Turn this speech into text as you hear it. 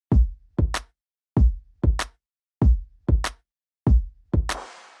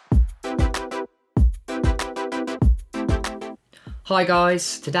Hi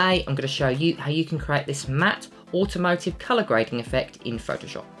guys, today I'm going to show you how you can create this matte automotive colour grading effect in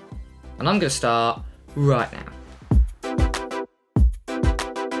Photoshop. And I'm going to start right now.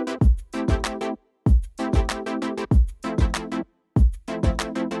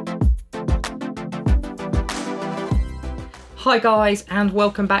 Hi guys, and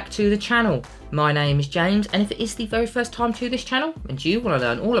welcome back to the channel. My name is James, and if it is the very first time to this channel and you want to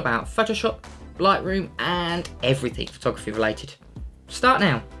learn all about Photoshop, Lightroom and everything photography related, start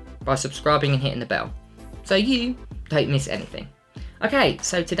now by subscribing and hitting the bell so you don't miss anything. Okay,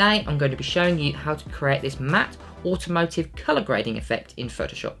 so today I'm going to be showing you how to create this matte automotive colour grading effect in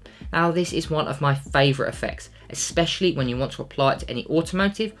Photoshop. Now this is one of my favourite effects, especially when you want to apply it to any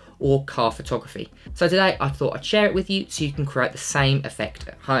automotive or car photography. So today I thought I'd share it with you so you can create the same effect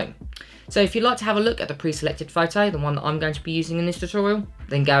at home. So if you'd like to have a look at the pre-selected photo, the one that I'm going to be using in this tutorial,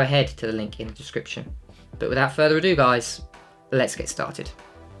 then go ahead to the link in the description. But without further ado guys, let's get started.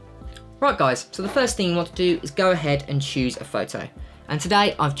 Right guys, so the first thing you want to do is go ahead and choose a photo. And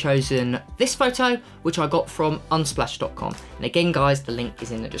today I've chosen this photo, which I got from unsplash.com. And again guys, the link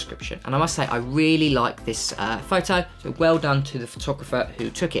is in the description. And I must say, I really like this photo, so well done to the photographer who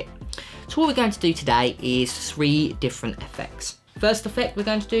took it. So what we're going to do today is 3 different effects. First effect we're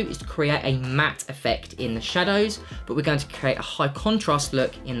going to do is to create a matte effect in the shadows, but we're going to create a high contrast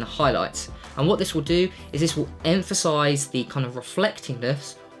look in the highlights. And what this will do is this will emphasize the kind of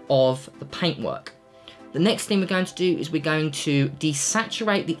reflectingness of the paintwork. The next thing we're going to do is we're going to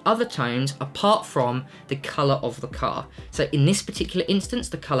desaturate the other tones apart from the colour of the car. So in this particular instance,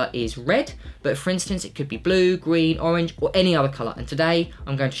 the colour is red, but for instance, it could be blue, green, orange, or any other colour. And today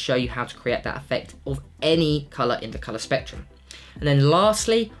I'm going to show you how to create that effect of any colour in the colour spectrum. And then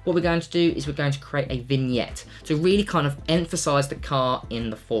lastly, what we're going to do is we're going to create a vignette to really kind of emphasize the car in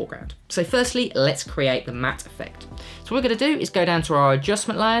the foreground. So firstly, let's create the matte effect. So what we're going to do is go down to our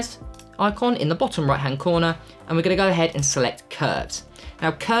adjustment layers icon in the bottom right hand corner, and we're going to go ahead and select curves.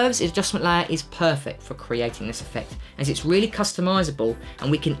 Now curves adjustment layer is perfect for creating this effect as it's really customizable,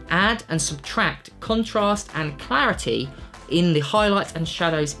 and we can add and subtract contrast and clarity in the highlights and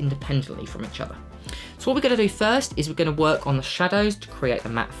shadows independently from each other. So what we're going to do first is we're going to work on the shadows to create the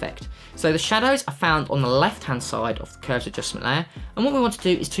matte effect. So the shadows are found on the left hand side of the curves adjustment layer, and what we want to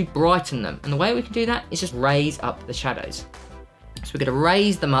do is to brighten them, and the way we can do that is just raise up the shadows. So we're going to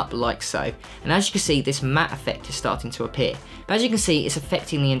raise them up like so, and as you can see, this matte effect is starting to appear. But as you can see, it's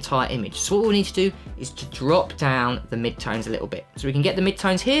affecting the entire image. So what we need to do is to drop down the midtones a little bit. So we can get the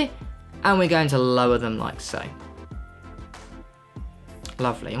midtones here, and we're going to lower them like so.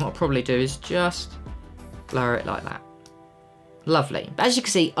 Lovely, and what I'll probably do is just lower it like that. Lovely. But as you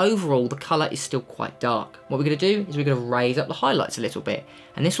can see, overall the colour is still quite dark. What we're going to do is we're going to raise up the highlights a little bit,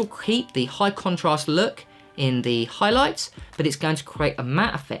 and this will keep the high contrast look in the highlights, but it's going to create a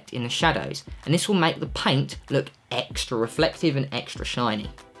matte effect in the shadows, and this will make the paint look extra reflective and extra shiny.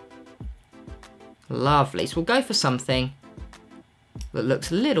 Lovely. So we'll go for something that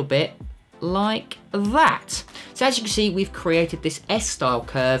looks a little bit like that. So as you can see, we've created this S-style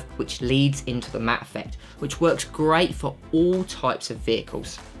curve which leads into the matte effect, which works great for all types of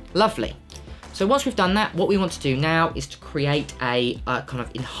vehicles. Lovely. So once we've done that, what we want to do now is to create a kind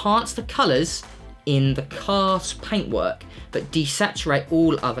of enhance the colours in the car's paintwork, but desaturate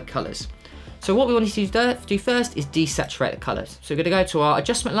all other colours. So what we want to do first is desaturate the colours. So we're going to go to our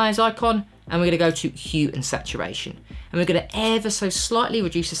adjustment layers icon, and we're going to go to hue and saturation. And we're going to ever so slightly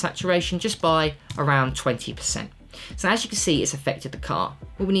reduce the saturation just by around 20%. So as you can see, it's affected the car.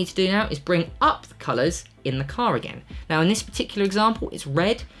 What we need to do now is bring up the colours in the car again. Now in this particular example, it's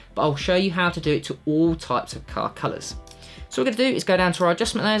red, but I'll show you how to do it to all types of car colours. So what we're going to do is go down to our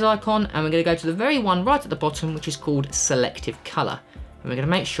adjustment layers icon, and we're going to go to the very one right at the bottom, which is called Selective Colour. And we're going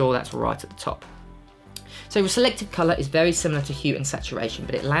to make sure that's right at the top. So Selective Colour is very similar to hue and saturation,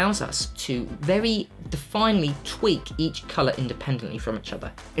 but it allows us to very definely tweak each colour independently from each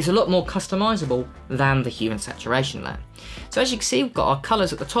other. It's a lot more customizable than the hue and saturation layer. So as you can see, we've got our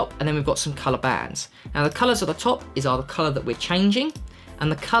colours at the top, and then we've got some colour bands. Now the colours at the top are the colour that we're changing,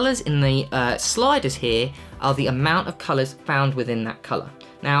 and the colours in the sliders here are the amount of colours found within that colour.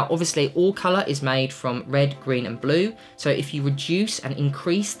 Now obviously all colour is made from red, green and blue, so if you reduce and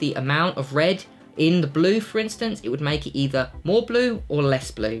increase the amount of red in the blue, for instance, it would make it either more blue or less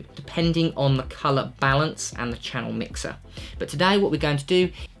blue, depending on the colour balance and the channel mixer. But today what we're going to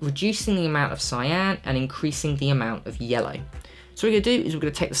do, reducing the amount of cyan and increasing the amount of yellow. So what we're going to do is we're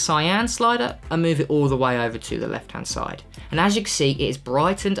going to take the cyan slider and move it all the way over to the left hand side. And as you can see, it has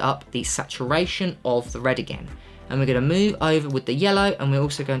brightened up the saturation of the red again. And we're going to move over with the yellow, and we're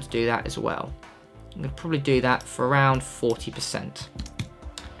also going to do that as well. I'm going to probably do that for around 40%.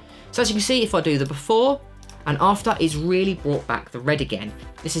 So as you can see, if I do the before and after, it's really brought back the red again.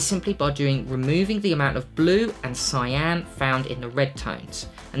 This is simply by removing the amount of blue and cyan found in the red tones.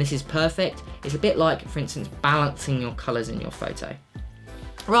 And this is perfect. It's a bit like, for instance, balancing your colours in your photo.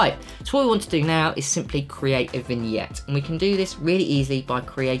 Right, so what we want to do now is simply create a vignette. And we can do this really easily by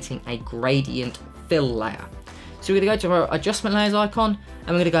creating a gradient fill layer. So we're going to go to our adjustment layers icon, and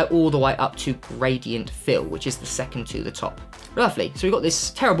we're going to go all the way up to gradient fill, which is the second to the top. Lovely, so we've got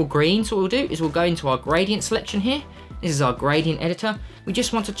this terrible green, so what we'll do is we'll go into our gradient selection here. This is our gradient editor. We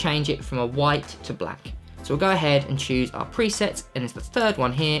just want to change it from a white to black. So we'll go ahead and choose our presets, and it's the third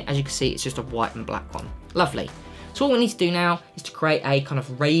one here. As you can see, it's just a white and black one. Lovely. So what we need to do now is to create a kind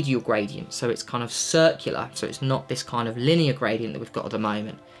of radial gradient, so it's kind of circular, so it's not this kind of linear gradient that we've got at the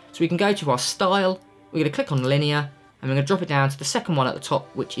moment. So we can go to our style, we're going to click on linear, and we're going to drop it down to the second one at the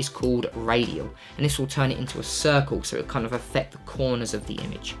top, which is called radial, and this will turn it into a circle, so it kind of affect the corners of the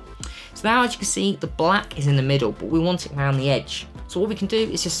image. So now, as you can see, the black is in the middle, but we want it around the edge. So what we can do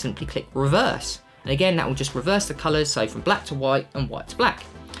is just simply click reverse, and again that will just reverse the colours, so from black to white and white to black.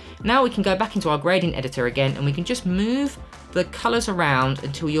 Now we can go back into our gradient editor again, and we can just move the colours around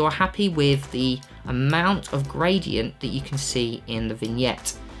until you're happy with the amount of gradient that you can see in the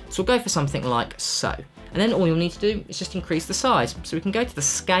vignette. So we'll go for something like so. And then all you'll need to do is just increase the size. So we can go to the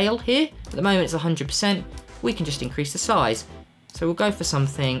scale here. At the moment it's 100%. We can just increase the size. So we'll go for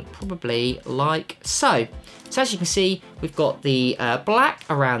something probably like so. So as you can see, we've got the black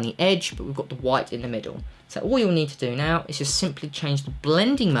around the edge, but we've got the white in the middle. So all you'll need to do now is just simply change the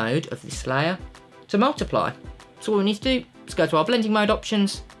blending mode of this layer to multiply. So all we need to do is go to our blending mode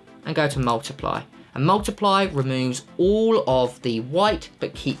options and go to multiply. And multiply removes all of the white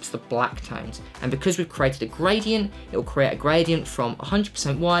but keeps the black tones. And because we've created a gradient, it will create a gradient from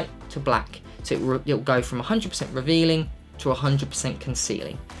 100% white to black. So it will go from 100% revealing to 100%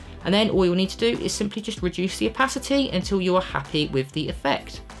 concealing. And then all you'll need to do is simply just reduce the opacity until you are happy with the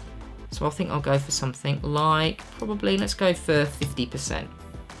effect. So I think I'll go for something like, probably, let's go for 50%.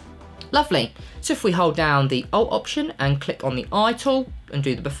 Lovely. So if we hold down the Alt option and click on the eye tool and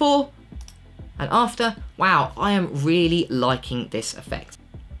do the before and after, wow, I am really liking this effect.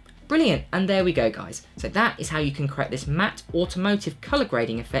 Brilliant, and there we go guys. So that is how you can create this matte automotive color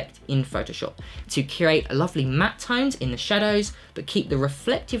grading effect in Photoshop to create a lovely matte tones in the shadows, but keep the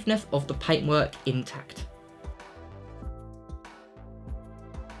reflectiveness of the paintwork intact.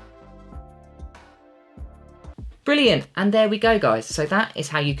 Brilliant, and there we go guys. So that is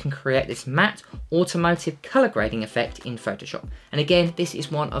how you can create this matte automotive color grading effect in Photoshop. And again, this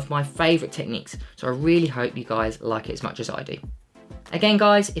is one of my favorite techniques, so I really hope you guys like it as much as I do. Again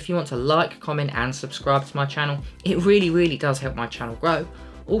guys, if you want to like, comment and subscribe to my channel, it really does help my channel grow.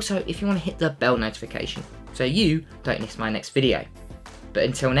 Also, if you want to hit the bell notification so you don't miss my next video. But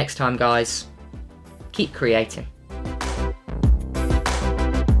until next time guys, keep creating.